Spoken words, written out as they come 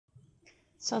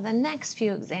So the next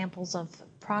few examples of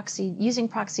using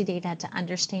proxy data to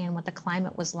understand what the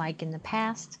climate was like in the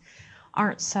past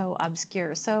aren't so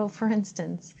obscure. So for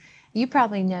instance, you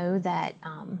probably know that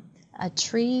a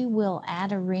tree will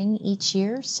add a ring each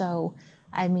year. So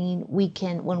I mean,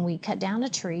 when we cut down a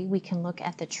tree, we can look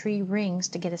at the tree rings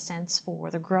to get a sense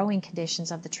for the growing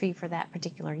conditions of the tree for that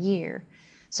particular year.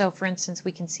 So for instance,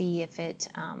 we can see if it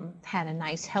had a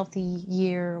nice healthy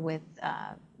year with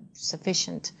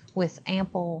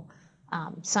ample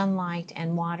sunlight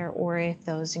and water, or if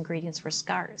those ingredients were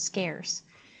scarce.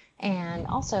 And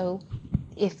also,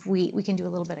 if we can do a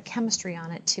little bit of chemistry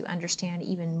on it to understand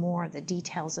even more the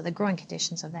details of the growing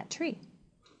conditions of that tree.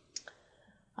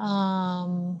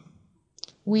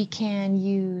 We can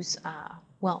use,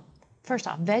 well, first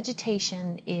off,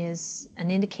 vegetation is an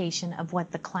indication of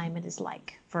what the climate is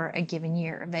like for a given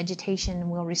year. Vegetation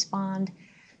will respond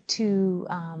to,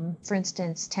 for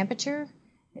instance, temperature.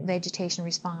 Vegetation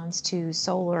responds to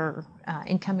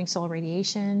incoming solar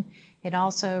radiation. It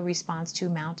also responds to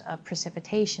amount of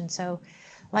precipitation. So,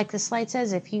 like the slide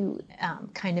says, if you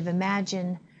kind of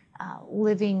imagine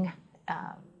living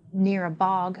near a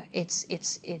bog,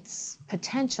 its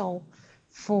potential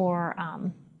for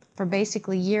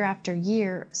basically year after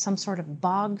year, some sort of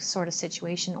bog sort of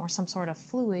situation or some sort of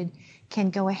fluid can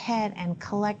go ahead and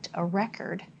collect a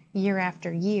record year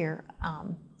after year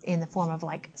in the form of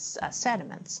like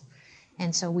sediments.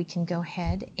 And so we can go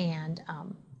ahead and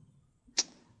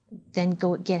then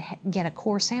go get a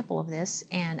core sample of this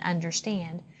and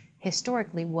understand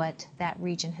historically what that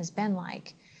region has been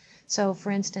like. So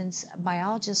for instance,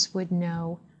 biologists would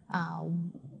know,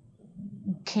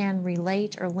 can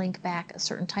relate or link back a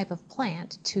certain type of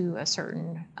plant to a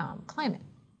certain climate.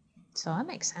 So that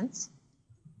makes sense.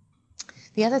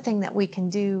 The other thing that we can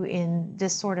do in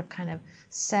this sort of kind of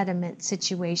sediment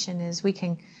situation is we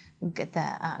can get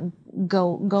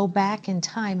go back in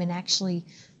time and actually,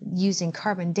 using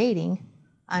carbon dating,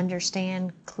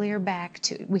 understand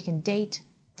we can date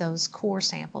those core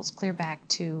samples clear back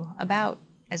to about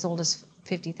as old as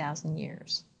 50,000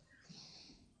 years.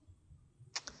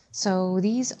 So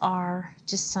these are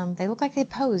just they look like they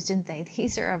posed, didn't they?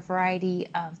 These are a variety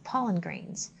of pollen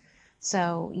grains.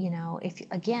 So, you know,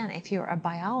 if you're a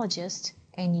biologist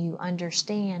and you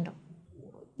understand,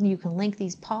 you can link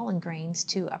these pollen grains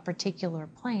to a particular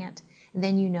plant,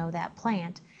 then you know that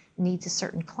plant needs a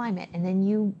certain climate, and then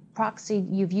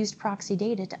you've used proxy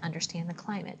data to understand the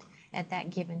climate at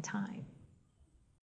that given time.